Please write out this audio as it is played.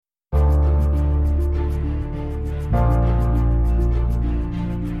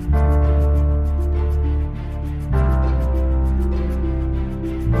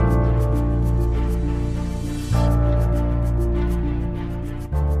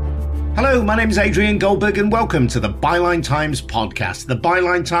Hello, my name is Adrian Goldberg and welcome to the Byline Times podcast. The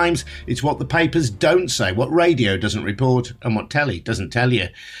Byline Times, it's what the papers don't say, what radio doesn't report and what telly doesn't tell you.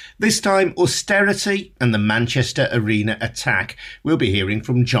 This time, austerity and the Manchester Arena attack. We'll be hearing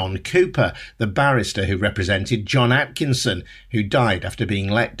from John Cooper, the barrister who represented John Atkinson, who died after being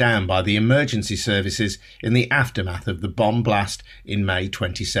let down by the emergency services in the aftermath of the bomb blast in May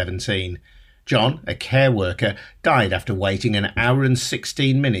 2017. John, a care worker, died after waiting an hour and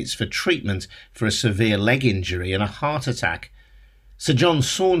 16 minutes for treatment for a severe leg injury and a heart attack. Sir John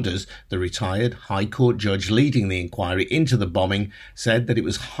Saunders, the retired High Court judge leading the inquiry into the bombing, said that it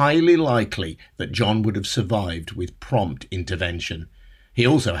was highly likely that John would have survived with prompt intervention. He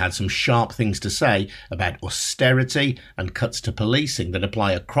also had some sharp things to say about austerity and cuts to policing that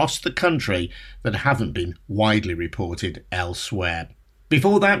apply across the country that haven't been widely reported elsewhere.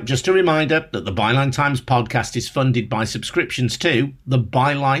 Before that, just a reminder that the Byline Times podcast is funded by subscriptions to the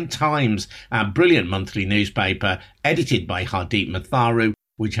Byline Times, our brilliant monthly newspaper, edited by Hardeep Matharu,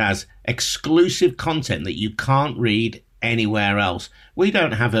 which has exclusive content that you can't read anywhere else. We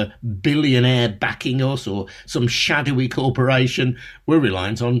don't have a billionaire backing us or some shadowy corporation. We're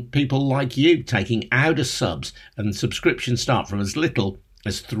reliant on people like you taking out a subs, and subscriptions start from as little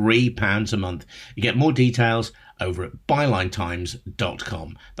as £3 a month. You get more details over at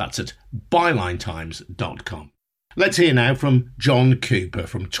bylinetimes.com. That's at bylinetimes.com. Let's hear now from John Cooper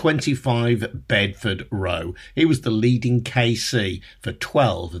from 25 Bedford Row. He was the leading KC for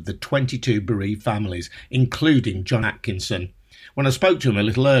 12 of the 22 bereaved families, including John Atkinson. When I spoke to him a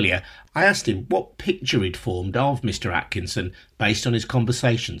little earlier, I asked him what picture he'd formed of Mr. Atkinson based on his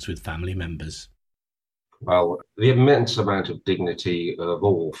conversations with family members. Well, the immense amount of dignity of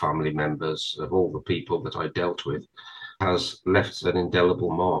all family members, of all the people that I dealt with, has left an indelible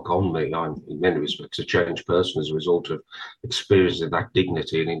mark on me. I'm, in many respects, a changed person as a result of experiencing that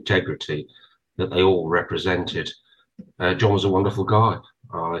dignity and integrity that they all represented. John was a wonderful guy.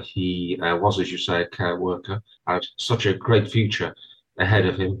 He was, as you say, a care worker, had such a great future ahead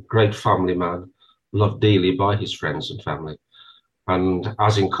of him, great family man, loved dearly by his friends and family. And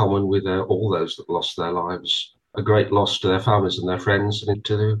as in common with all those that lost their lives, a great loss to their families and their friends and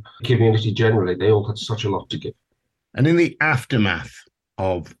to the community generally. They all had such a lot to give. And in the aftermath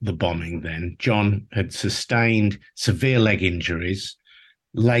of the bombing then, John had sustained severe leg injuries,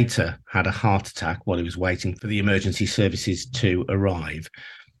 later had a heart attack while he was waiting for the emergency services to arrive.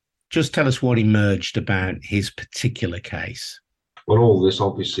 Just tell us what emerged about his particular case. Well, all this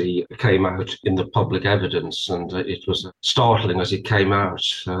obviously came out in the public evidence, and it was startling as it came out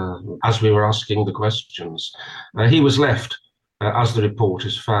as we were asking the questions. He was left, as the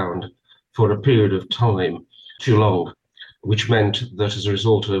reporters found, for a period of time too long, which meant that as a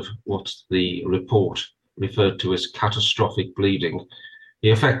result of what the report referred to as catastrophic bleeding,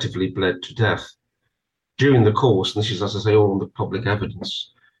 he effectively bled to death. During the course, and this is, as I say, all in the public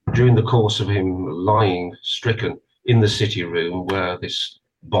evidence, during the course of him lying stricken in the city room where this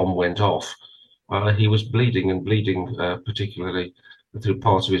bomb went off, he was bleeding, particularly through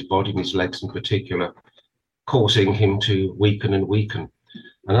parts of his body, his legs in particular, causing him to weaken and weaken.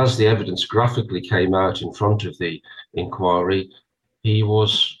 And as the evidence graphically came out in front of the inquiry, he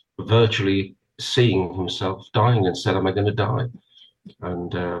was virtually seeing himself dying and said, "Am I going to die?"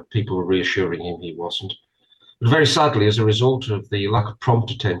 And people were reassuring him he wasn't. But very sadly, as a result of the lack of prompt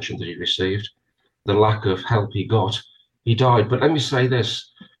attention that he received, the lack of help he got, he died. But let me say this,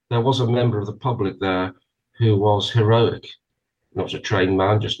 there was a member of the public there who was heroic, not a trained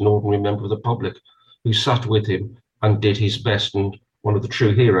man, just an ordinary member of the public, who sat with him and did his best, and one of the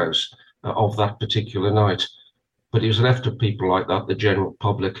true heroes of that particular night. But it was left to people like that, the general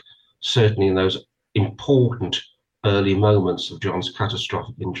public, certainly in those important early moments of John's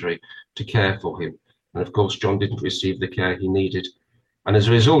catastrophic injury, to care for him. And of course, John didn't receive the care he needed. And as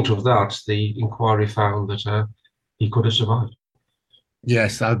a result of that, the inquiry found that he could have survived.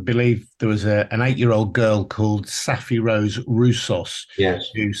 Yes, I believe there was an 8-year-old girl called Safi Rose Roussos, yes,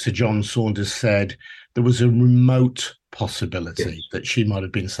 who Sir John Saunders said there was a remote possibility that she might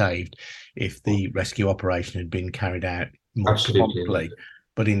have been saved if the rescue operation had been carried out more promptly.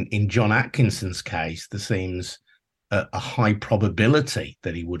 But in John Atkinson's case, there seems a high probability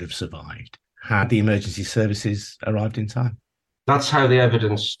that he would have survived had the emergency services arrived in time. That's how the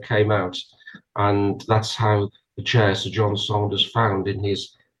evidence came out, and that's how the chair, Sir John Saunders, found in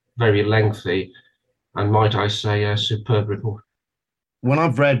his very lengthy and, might I say, a superb report. When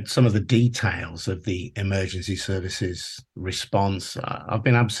I've read some of the details of the emergency services response, I've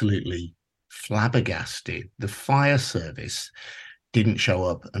been absolutely flabbergasted. The fire service didn't show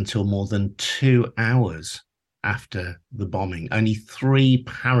up until more than 2 hours after the bombing. Only 3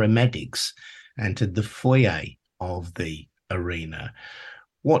 paramedics entered the foyer of the arena.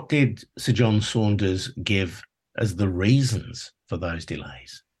 What did Sir John Saunders give as the reasons for those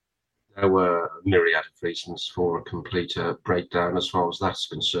delays? There were a myriad of reasons for a complete breakdown as far as that's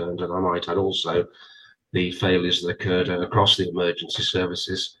concerned. And I might add also the failures that occurred across the emergency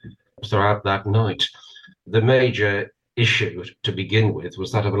services throughout that night. The major issue to begin with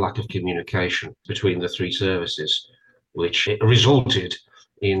was that of a lack of communication between the 3 services, which resulted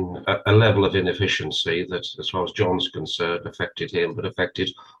in a level of inefficiency that, as far as John's concerned, affected him, but affected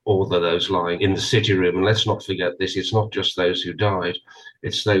all of those lying in the city room. And let's not forget this, it's not just those who died,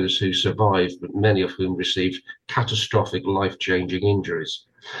 it's those who survived, but many of whom received catastrophic, life-changing injuries.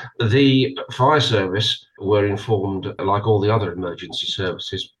 The fire service were informed, like all the other emergency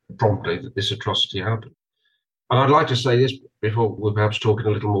services, promptly that this atrocity happened. And I'd like to say this before we perhaps talk in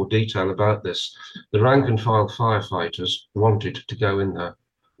a little more detail about this. The rank and file firefighters wanted to go in there,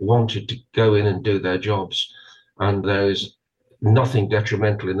 wanted to go in and do their jobs. And there's nothing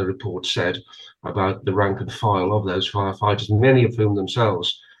detrimental in the report said about the rank and file of those firefighters, many of whom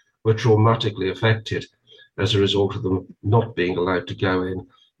themselves were traumatically affected as a result of them not being allowed to go in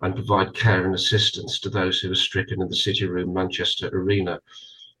and provide care and assistance to those who were stricken in the City Room Manchester Arena.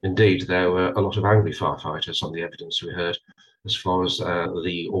 Indeed, there were a lot of angry firefighters on the evidence we heard as far as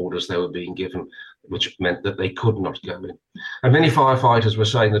the orders they were being given, which meant that they could not go in. And many firefighters were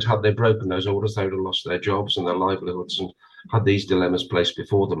saying that had they broken those orders, they would have lost their jobs and their livelihoods and had these dilemmas placed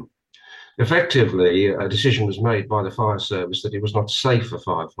before them. Effectively, a decision was made by the fire service that it was not safe for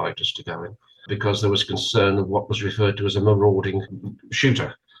firefighters to go in because there was concern of what was referred to as a marauding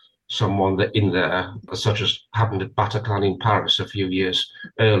shooter, someone that in there, such as happened at Bataclan in Paris a few years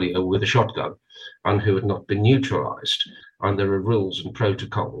earlier with a shotgun, and who had not been neutralized. And there are rules and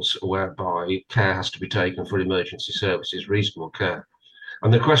protocols whereby care has to be taken for emergency services, reasonable care.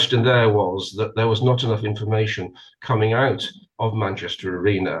 And the question there was that there was not enough information coming out of Manchester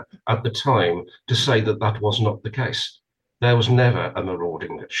Arena at the time to say that that was not the case. There was never a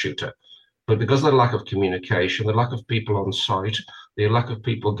marauding shooter. But because of the lack of communication, the lack of people on site, the lack of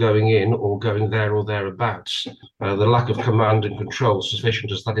people going in or going there or thereabouts, the lack of command and control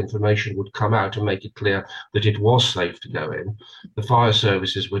sufficient as that information would come out and make it clear that it was safe to go in, the fire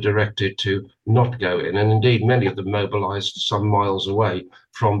services were directed to not go in. And indeed, many of them mobilized some miles away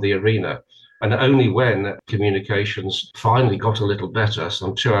from the arena. And only when communications finally got a little better,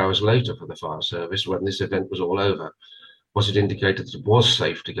 some 2 hours later for the fire service, when this event was all over, was it indicated that it was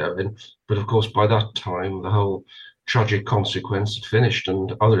safe to go in. But of course, by that time, the whole tragic consequence had finished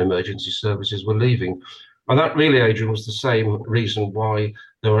and other emergency services were leaving. And that really, Adrian, was the same reason why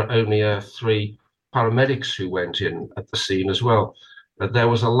there were only 3 paramedics who went in at the scene as well. There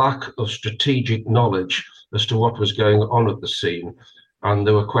was a lack of strategic knowledge as to what was going on at the scene. And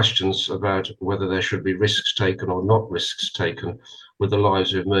there were questions about whether there should be risks taken or not risks taken with the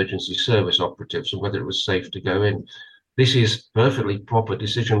lives of emergency service operatives and whether it was safe to go in. This is perfectly proper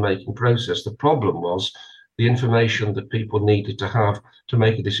decision-making process. The problem was the information that people needed to have to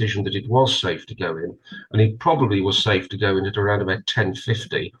make a decision that it was safe to go in. And it probably was safe to go in at around about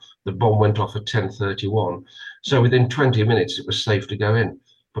 10:50. The bomb went off at 10:31. So within 20 minutes, it was safe to go in.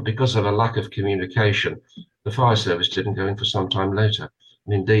 But because of a lack of communication, the fire service didn't go in for some time later.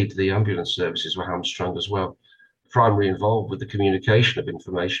 And indeed, the ambulance services were hamstrung as well. Primary involved with the communication of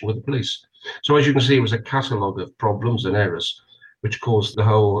information with the police. So as you can see, it was a catalogue of problems and errors which caused the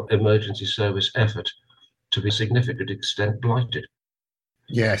whole emergency service effort to be a significant extent blighted.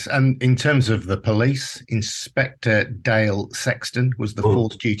 Yes, and in terms of the police, Inspector Dale Sexton was the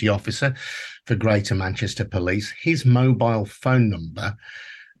Force Duty Officer for Greater Manchester Police. His mobile phone number,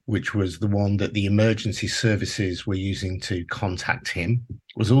 which was the one that the emergency services were using to contact him,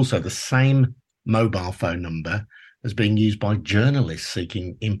 was also the same mobile phone number as being used by journalists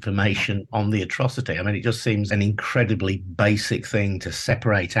seeking information on the atrocity. I mean, it just seems an incredibly basic thing to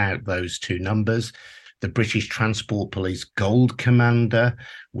separate out those 2 numbers. The British Transport Police Gold Commander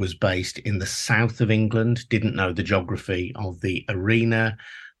was based in the south of England, didn't know the geography of the arena.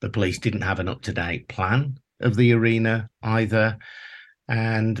 The police didn't have an up-to-date plan of the arena either.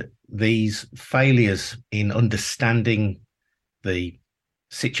 And these failures in understanding the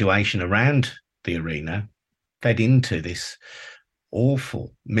situation around the arena fed into this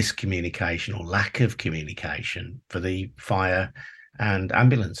awful miscommunication or lack of communication for the fire and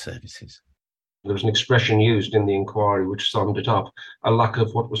ambulance services. There was an expression used in the inquiry which summed it up, a lack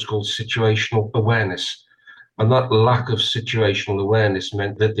of what was called situational awareness. And that lack of situational awareness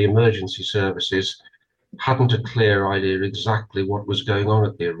meant that the emergency services hadn't a clear idea exactly what was going on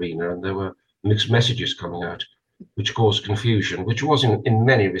at the arena. And there were mixed messages coming out, which caused confusion, which was in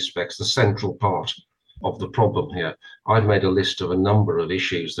many respects the central part of the problem here. I've made a list of a number of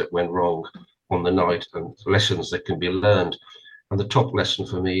issues that went wrong on the night and lessons that can be learned. And the top lesson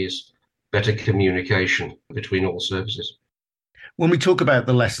for me is better communication between all services. When we talk about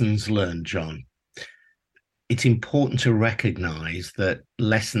the lessons learned, John, it's important to recognise that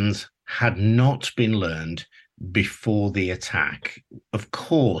lessons had not been learned before the attack. Of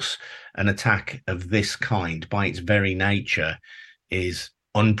course, an attack of this kind, by its very nature, is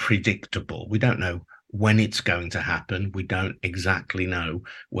unpredictable. We don't know when it's going to happen. We don't exactly know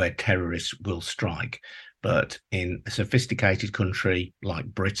where terrorists will strike. But in a sophisticated country like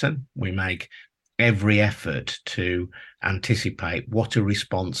Britain, we make every effort to anticipate what a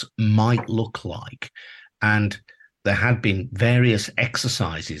response might look like. And there had been various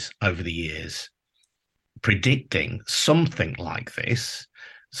exercises over the years predicting something like this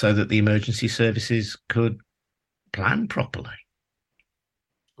so that the emergency services could plan properly.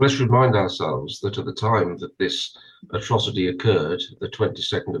 Let's remind ourselves that at the time that this atrocity occurred, the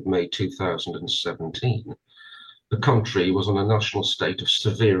 22nd of May 2017, the country was on a national state of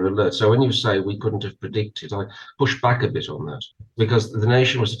severe alert. So when you say we couldn't have predicted, I push back a bit on that, because the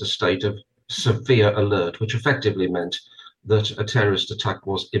nation was at a state of severe alert, which effectively meant that a terrorist attack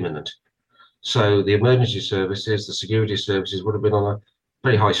was imminent. So the emergency services, the security services would have been on a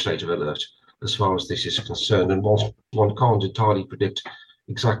very high state of alert as far as this is concerned. And whilst one can't entirely predict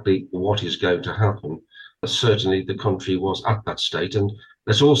exactly what is going to happen, certainly the country was at that state. And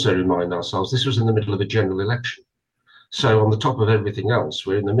let's also remind ourselves, this was in the middle of a general election. So on the top of everything else,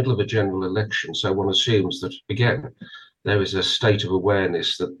 we're in the middle of a general election. So one assumes that, again, there is a state of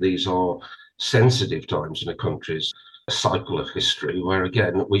awareness that these are sensitive times in a country's cycle of history, where,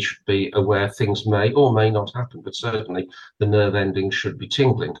 again, we should be aware things may or may not happen, but certainly the nerve endings should be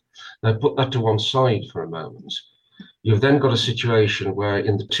tingling. Now, put that to one side for a moment. You've then got a situation where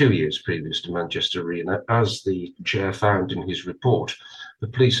in the 2 years previous to Manchester Arena, as the chair found in his report, the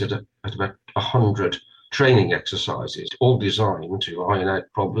police had about 100 training exercises, all designed to iron out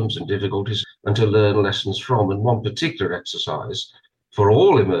problems and difficulties and to learn lessons from. And one particular exercise for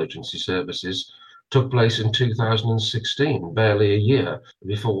all emergency services took place in 2016, barely a year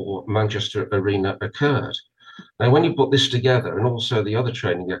before Manchester Arena occurred. Now, when you put this together, and also the other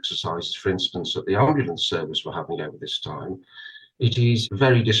training exercises, for instance, that the ambulance service were having over this time, it is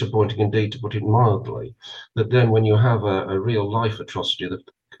very disappointing indeed, to put it mildly, that then when you have a real life atrocity that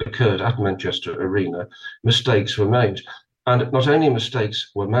occurred at Manchester Arena, mistakes were made. And not only mistakes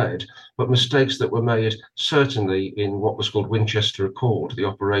were made, but mistakes that were made certainly in what was called Winchester Accord, the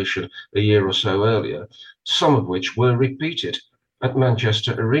operation a year or so earlier, some of which were repeated at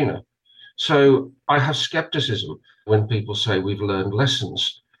Manchester Arena. So I have skepticism when people say we've learned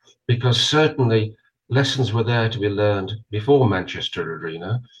lessons, because certainly lessons were there to be learned before Manchester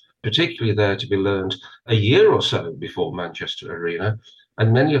Arena, particularly there to be learned a year or so before Manchester Arena.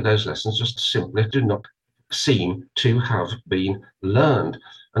 And many of those lessons just simply do not seem to have been learned.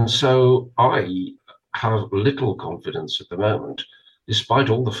 And so I have little confidence at the moment, despite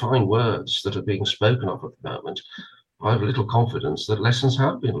all the fine words that are being spoken of at the moment. I have little confidence that lessons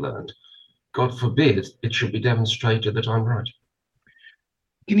have been learned. God forbid it should be demonstrated that I'm right.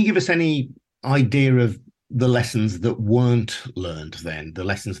 Can you give us any idea of the lessons that weren't learned then, the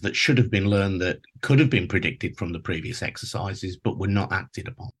lessons that should have been learned that could have been predicted from the previous exercises but were not acted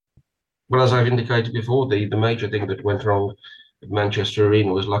upon? Well, as I've indicated before, the major thing that went wrong at Manchester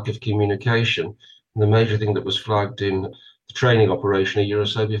Arena was lack of communication. And the major thing that was flagged in the training operation a year or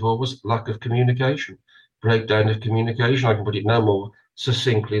so before was lack of communication, breakdown of communication. I can put it no more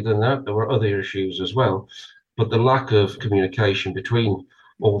succinctly than that. There were other issues as well, but the lack of communication between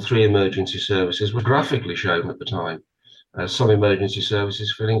all three emergency services was graphically shown at the time. Some emergency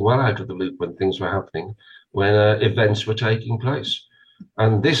services feeling well out of the loop when things were happening, when events were taking place.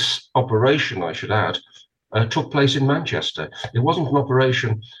 And this operation, I should add, took place in Manchester. It wasn't an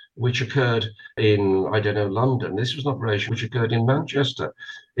operation which occurred in, London. This was an operation which occurred in Manchester.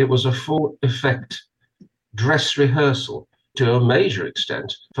 It was a full effect dress rehearsal to a major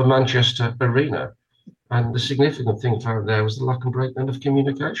extent for Manchester Arena. And the significant thing found there was the lack and breakdown of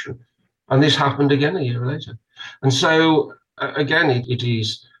communication. And this happened again a year later. And so, again, it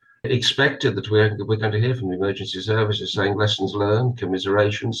is expected that we're going to hear from the emergency services saying lessons learned,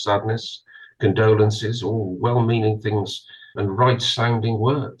 commiseration, sadness, condolences, all well-meaning things and right-sounding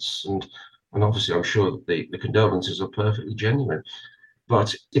words. And obviously, I'm sure that the condolences are perfectly genuine.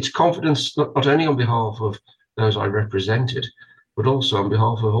 But it's confidence not only on behalf of those I represented, but also on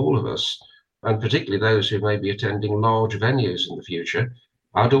behalf of all of us, and particularly those who may be attending large venues in the future,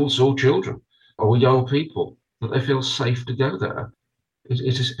 adults or children. or young people, that they feel safe to go there. It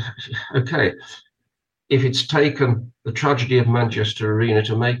is okay. If it's taken the tragedy of Manchester Arena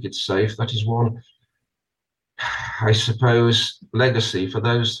to make it safe, that is one, I suppose, legacy for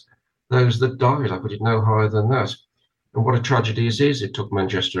those that died. I put it no higher than that. And what a tragedy it is it took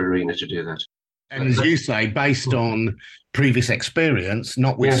Manchester Arena to do that. And as you say, based on previous experience,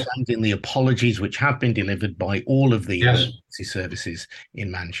 notwithstanding the apologies which have been delivered by all of the emergency services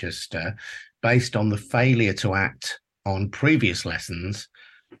in Manchester, based on the failure to act on previous lessons,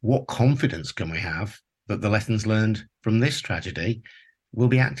 what confidence can we have that the lessons learned from this tragedy will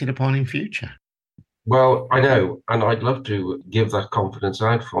be acted upon in future? Well, I know, and I'd love to give that confidence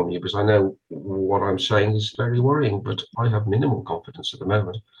out from you, because I know what I'm saying is very worrying, but I have minimal confidence at the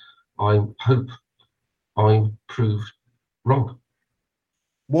moment. I hope I'm proved wrong.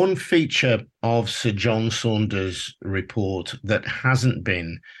 One feature of Sir John Saunders' report that hasn't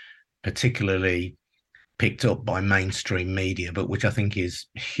been particularly picked up by mainstream media, but which I think is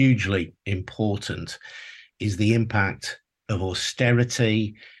hugely important, is the impact of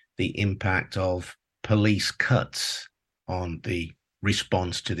austerity, the impact of police cuts on the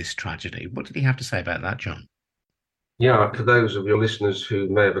response to this tragedy. What did he have to say about that, John? Yeah, for those of your listeners who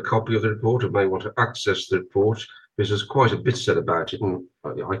may have a copy of the report or may want to access the report, because there's quite a bit said about it, and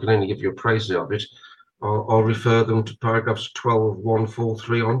I can only give you a praise of it, I'll refer them to paragraphs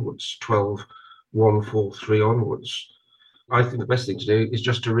 12.143 onwards, 12.143 onwards. I think the best thing to do is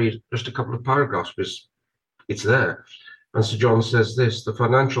just to read just a couple of paragraphs, because it's there. And Sir John says this: the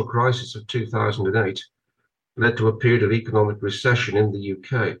financial crisis of 2008 led to a period of economic recession in the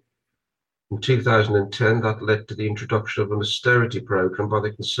UK. In 2010, that led to the introduction of an austerity programme by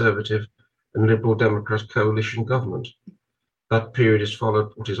the Conservative and Liberal Democrat coalition government. That period is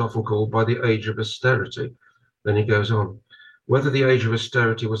followed what is often called by the age of austerity. Then he goes on. Whether the age of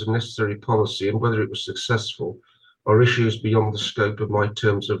austerity was a necessary policy and whether it was successful are issues beyond the scope of my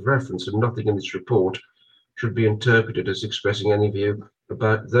terms of reference, and nothing in this report should be interpreted as expressing any view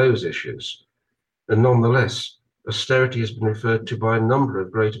about those issues. And nonetheless, austerity has been referred to by a number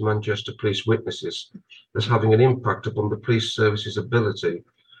of Greater Manchester Police witnesses as having an impact upon the police service's ability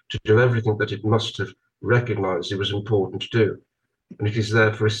to do everything that it must have recognised it was important to do. And it is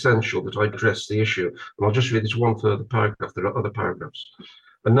therefore essential that I address the issue. And I'll just read this one further paragraph. There are other paragraphs.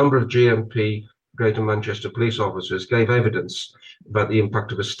 A number of GMP Greater Manchester police officers gave evidence about the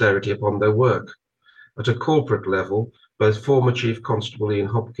impact of austerity upon their work. At a corporate level, both former Chief Constable Ian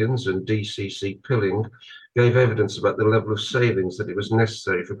Hopkins and DCC Pilling gave evidence about the level of savings that it was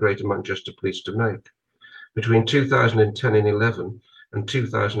necessary for Greater Manchester Police to make. Between 2010 and 11 and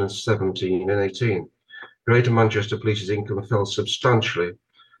 2017 and 18, Greater Manchester Police's income fell substantially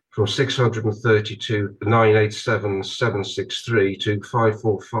from 632,987,763 to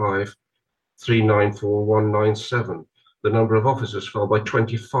 545,394,197. The number of officers fell by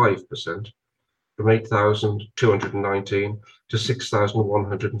 25%. From 8,219 to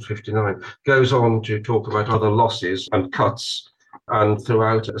 6,159. Goes on to talk about other losses and cuts, and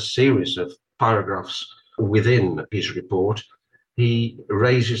throughout a series of paragraphs within his report, he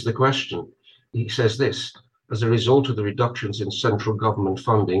raises the question. He says this: as a result of the reductions in central government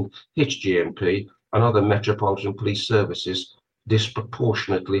funding, hit GMP and other metropolitan police services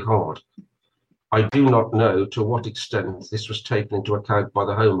disproportionately hard. I do not know to what extent this was taken into account by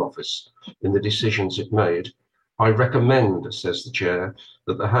the Home Office in the decisions it made. I recommend, says the Chair,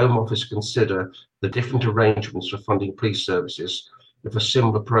 that the Home Office consider the different arrangements for funding police services if a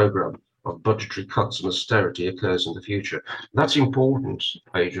similar programme of budgetary cuts and austerity occurs in the future. That's important,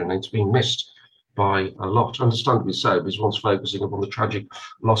 Adrian, and it's been missed by a lot, understandably so, because one's focusing upon the tragic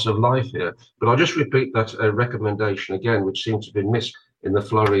loss of life here. But I'll just repeat that recommendation again, which seems to have been missed in the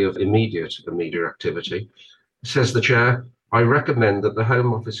flurry of immediate media activity. Says the Chair, I recommend that the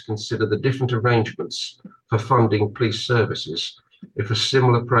Home Office consider the different arrangements for funding police services if a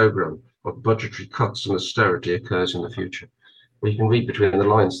similar programme of budgetary cuts and austerity occurs in the future. Well, you can read between the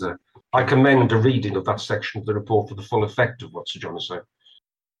lines there. I commend a reading of that section of the report for the full effect of what Sir John is saying.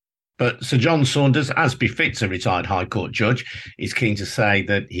 But Sir John Saunders, as befits a retired High Court judge, is keen to say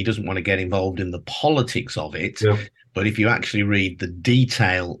that he doesn't want to get involved in the politics of it. Yeah. But if you actually read the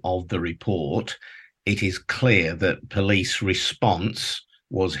detail of the report, it is clear that police response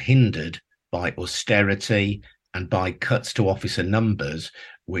was hindered by austerity and by cuts to officer numbers,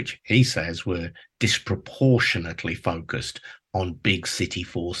 which he says were disproportionately focused on big city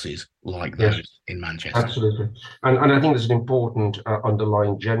forces like those in Manchester. Absolutely. And I think there's an important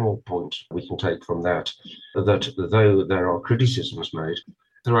underlying general point we can take from that though there are criticisms made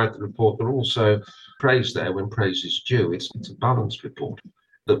throughout the report, there are also praise there when praise is due. It's a balanced report.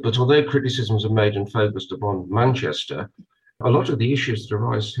 But although criticisms are made and focused upon Manchester, a lot of the issues that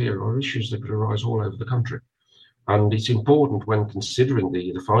arise here are issues that could arise all over the country. And it's important when considering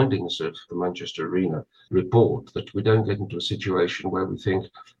the findings of the Manchester Arena report that we don't get into a situation where we think,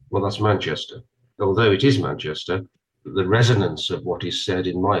 well, that's Manchester. Although it is Manchester, the resonance of what is said,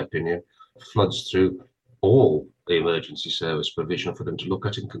 in my opinion, floods through all the emergency service provision for them to look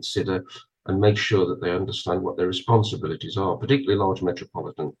at and consider and make sure that they understand what their responsibilities are, particularly large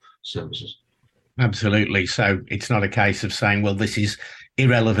metropolitan services. Absolutely. So it's not a case of saying, well, this is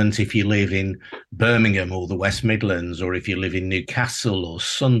irrelevant if you live in Birmingham or the West Midlands, or if you live in Newcastle or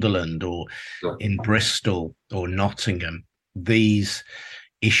Sunderland or in Bristol or Nottingham. These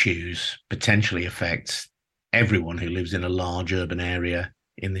issues potentially affect everyone who lives in a large urban area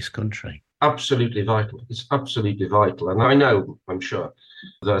in this country. Absolutely vital. It's absolutely vital. And I'm sure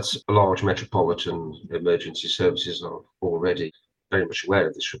that large metropolitan emergency services are already very much aware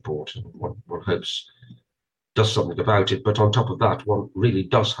of this report, and one hopes does something about it. But on top of that, one really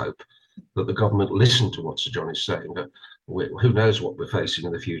does hope that the government listen to what Sir John is saying. Who knows what we're facing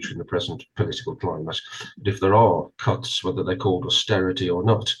in the future in the present political climate. But if there are cuts, whether they're called austerity or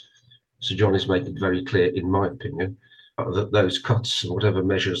not, Sir John is making it very clear, in my opinion, that those cuts and whatever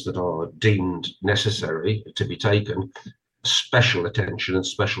measures that are deemed necessary to be taken, special attention and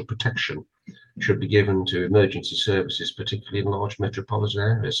special protection should be given to emergency services, particularly in large metropolitan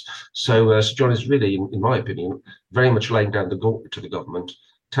areas. So Sir John is really, in my opinion, very much laying down the gauntlet to the government,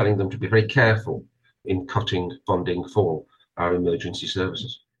 telling them to be very careful in cutting funding for our emergency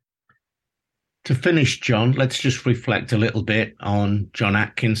services. To finish, John, let's just reflect a little bit on John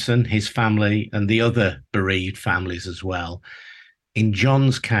Atkinson, his family, and the other bereaved families as well. In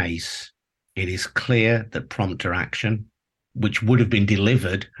John's case, it is clear that prompter action, which would have been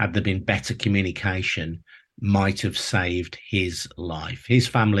delivered had there been better communication, might have saved his life. His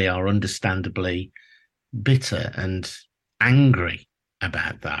family are understandably bitter and angry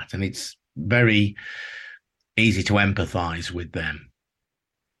about that, and it's very easy to empathise with them.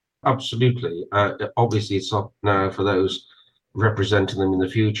 Absolutely. Obviously, it's up now for those representing them in the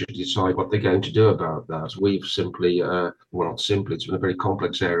future to decide what they're going to do about that. We've simply, well, not simply, it's been a very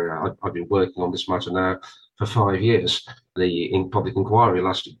complex area. I've been working on this matter now for 5 years. The public inquiry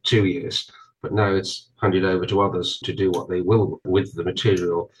lasted 2 years, but now it's handed over to others to do what they will with the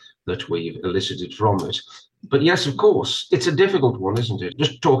material that we've elicited from it. But yes, of course, it's a difficult one, isn't it?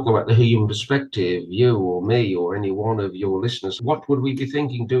 Just talking about the human perspective, you or me or any one of your listeners, what would we be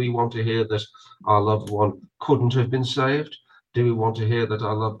thinking? Do we want to hear that our loved one couldn't have been saved? Do we want to hear that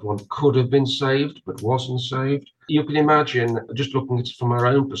our loved one could have been saved but wasn't saved? You can imagine, just looking at it from our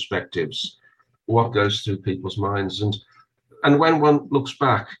own perspectives, what goes through people's minds. And when one looks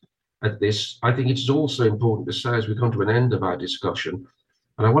back at this, I think it's also important to say, as we come to an end of our discussion,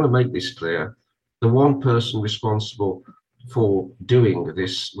 and I want to make this clear, the one person responsible for doing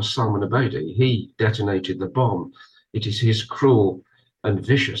this was Salman Abedi. He detonated the bomb. It is his cruel and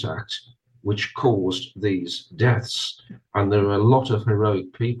vicious act which caused these deaths. And there are a lot of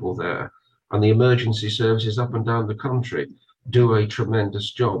heroic people there. And the emergency services up and down the country do a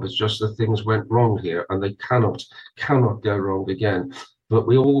tremendous job. It's just that things went wrong here, and they cannot go wrong again. But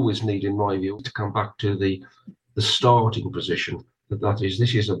we always need, in my view, to come back to the starting position, that is,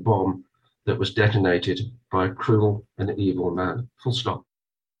 this is a bomb that was detonated by a cruel and evil man. Full stop.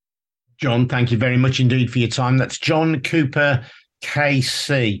 John, thank you very much indeed for your time. That's John Cooper,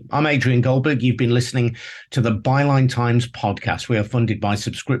 KC. I'm Adrian Goldberg. You've been listening to the Byline Times podcast. We are funded by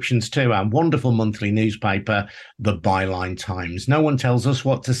subscriptions to our wonderful monthly newspaper, the Byline Times. No one tells us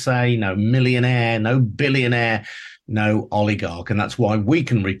what to say, no millionaire, no billionaire, no oligarch. And that's why we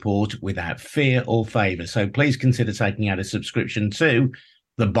can report without fear or favour. So please consider taking out a subscription to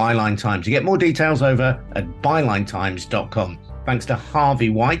the Byline Times. You get more details over at bylinetimes.com. Thanks to Harvey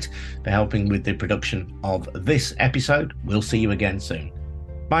White for helping with the production of this episode. We'll see you again soon.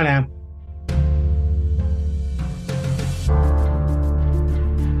 Bye now.